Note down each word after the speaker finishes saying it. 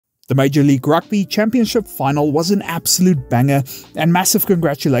The Major League Rugby Championship final was an absolute banger, and massive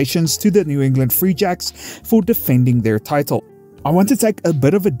congratulations to the New England Free Jacks for defending their title. I want to take a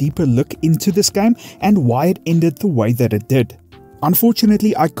bit of a deeper look into this game and why it ended the way that it did.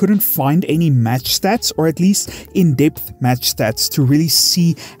 Unfortunately, I couldn't find any match stats, or at least in-depth match stats, to really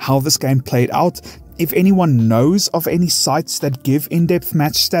see how this game played out. If anyone knows of any sites that give in-depth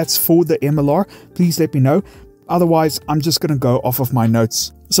match stats for the MLR, please let me know. Otherwise, I'm just going to go off of my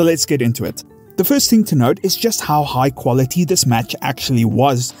notes. So let's get into it. The first thing to note is just how high quality this match actually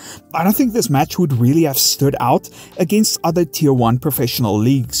was. I don't think this match would really have stood out against other Tier 1 professional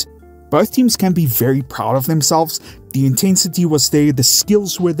leagues. Both teams can be very proud of themselves. The intensity was there, the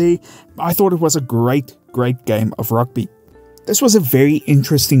skills were there. I thought it was a great game of rugby. This was a very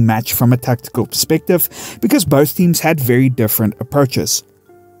interesting match from a tactical perspective because both teams had very different approaches.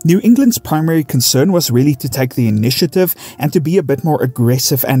 New England's primary concern was really to take the initiative and to be a bit more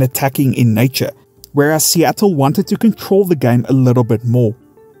aggressive and attacking in nature, whereas Seattle wanted to control the game a little bit more.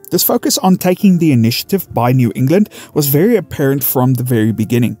 This focus on taking the initiative by New England was very apparent from the very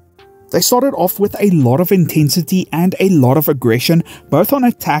beginning. They started off with a lot of intensity and a lot of aggression, both on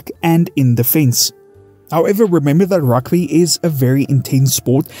attack and in defense. However, remember that rugby is a very intense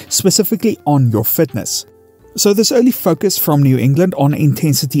sport, specifically on your fitness. So this early focus from New England on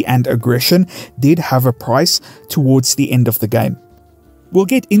intensity and aggression did have a price towards the end of the game. We'll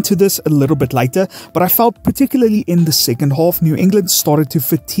get into this a little bit later, but I felt particularly in the second half, New England started to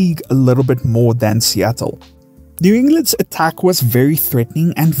fatigue a little bit more than Seattle. New England's attack was very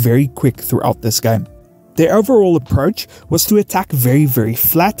threatening and very quick throughout this game. Their overall approach was to attack very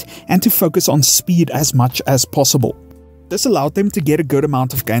flat and to focus on speed as much as possible. This allowed them to get a good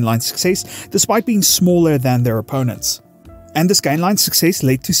amount of gainline success despite being smaller than their opponents. And this gainline success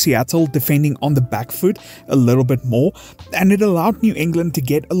led to Seattle defending on the back foot a little bit more, and it allowed New England to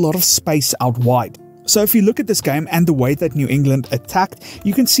get a lot of space out wide. So if you look at this game and the way that New England attacked,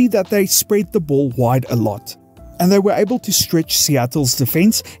 you can see that they spread the ball wide a lot. And they were able to stretch Seattle's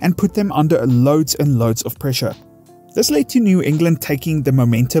defense and put them under loads and loads of pressure. This led to New England taking the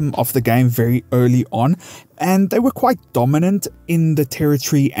momentum of the game very early on, and they were quite dominant in the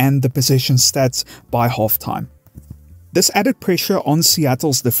territory and the possession stats by halftime. This added pressure on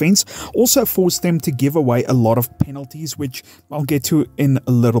Seattle's defense also forced them to give away a lot of penalties, which I'll get to in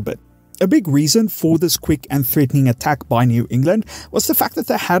a little bit. A big reason for this quick and threatening attack by New England was the fact that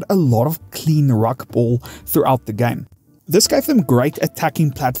they had a lot of clean ruck ball throughout the game. This gave them great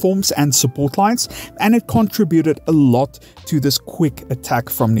attacking platforms and support lines, and it contributed a lot to this quick attack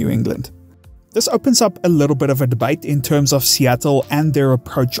from New England. This opens up a little bit of a debate in terms of Seattle and their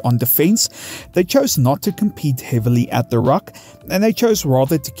approach on defense. They chose not to compete heavily at the ruck, and they chose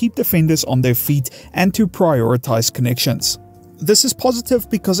rather to keep defenders on their feet and to prioritize connections. This is positive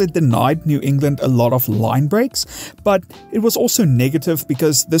because it denied New England a lot of line breaks, but it was also negative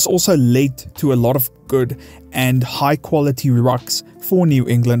because this also led to a lot of good and high quality rucks for New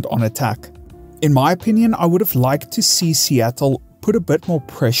England on attack. In my opinion, I would have liked to see Seattle put a bit more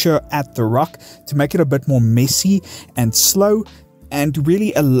pressure at the ruck to make it a bit more messy and slow and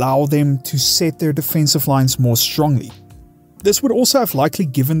really allow them to set their defensive lines more strongly. This would also have likely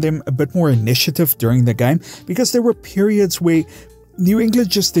given them a bit more initiative during the game because there were periods where New England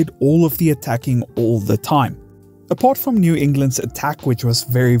just did all of the attacking all the time. Apart from New England's attack, which was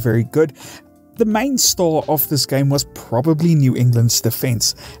very good, the main star of this game was probably New England's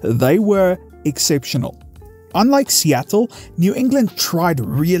defense. They were exceptional. Unlike Seattle, New England tried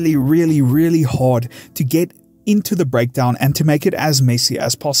really hard to get into the breakdown and to make it as messy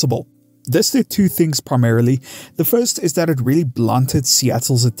as possible. This did two things primarily. The first is that it really blunted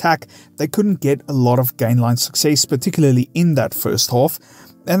Seattle's attack. They couldn't get a lot of gainline success, particularly in that first half.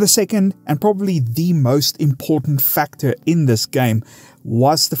 And the second, and probably the most important factor in this game,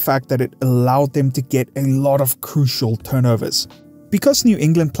 was the fact that it allowed them to get a lot of crucial turnovers. Because New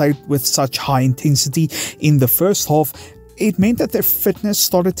England played with such high intensity in the first half, it meant that their fitness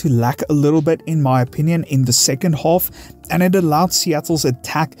started to lack a little bit, in my opinion, in the second half, and it allowed Seattle's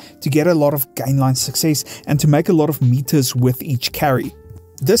attack to get a lot of gainline success and to make a lot of meters with each carry.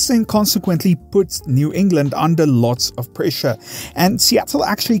 This then consequently put New England under lots of pressure, and Seattle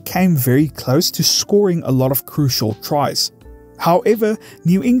actually came very close to scoring a lot of crucial tries. However,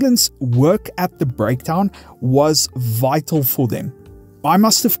 New England's work at the breakdown was vital for them. I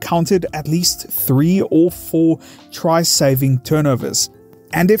must have counted at least 3 or 4 try-saving turnovers,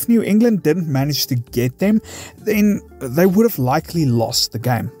 and if New England didn't manage to get them, then they would have likely lost the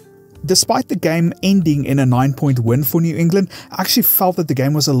game. Despite the game ending in a 9-point win for New England, I actually felt that the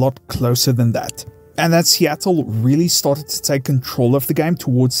game was a lot closer than that. and that Seattle really started to take control of the game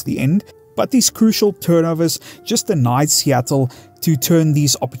towards the end, but these crucial turnovers just denied Seattle to turn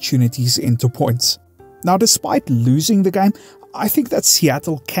these opportunities into points. Now, despite losing the game, I think that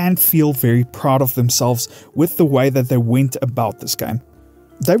Seattle can feel very proud of themselves with the way that they went about this game.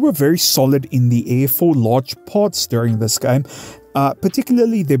 They were very solid in the air for large parts during this game,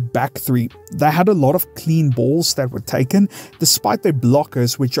 particularly their back three. They had a lot of clean balls that were taken, despite their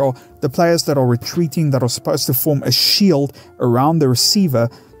blockers, which are the players that are retreating, that are supposed to form a shield around the receiver.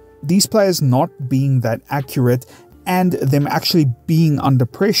 These players not being that accurate and them actually being under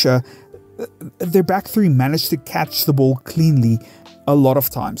pressure, their back three managed to catch the ball cleanly a lot of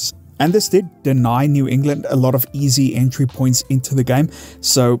times. And this did deny New England a lot of easy entry points into the game,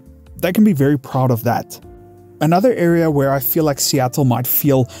 so they can be very proud of that. Another area where I feel like Seattle might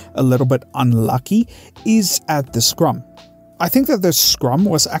feel a little bit unlucky is at the scrum. I think that their scrum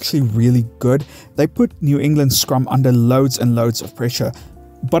was actually really good. They put New England's scrum under loads and loads of pressure.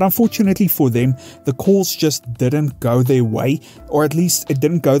 But unfortunately for them, the calls just didn't go their way, or at least it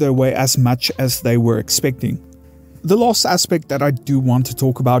didn't go their way as much as they were expecting. The last aspect that I do want to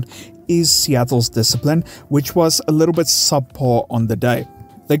talk about is Seattle's discipline, which was a little bit subpar on the day.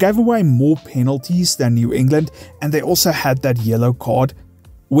 They gave away more penalties than New England, and they also had that yellow card,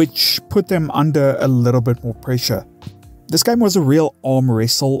 which put them under a little bit more pressure. This game was a real arm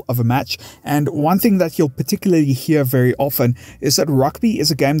wrestle of a match, and one thing that you'll particularly hear very often is that rugby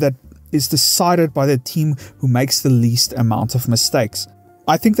is a game that is decided by the team who makes the least amount of mistakes.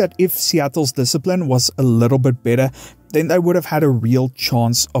 I think that if Seattle's discipline was a little bit better, then they would have had a real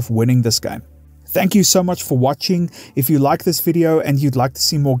chance of winning this game. Thank you so much for watching. If you like this video and you'd like to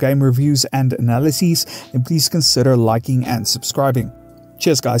see more game reviews and analyses, then please consider liking and subscribing.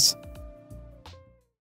 Cheers, guys.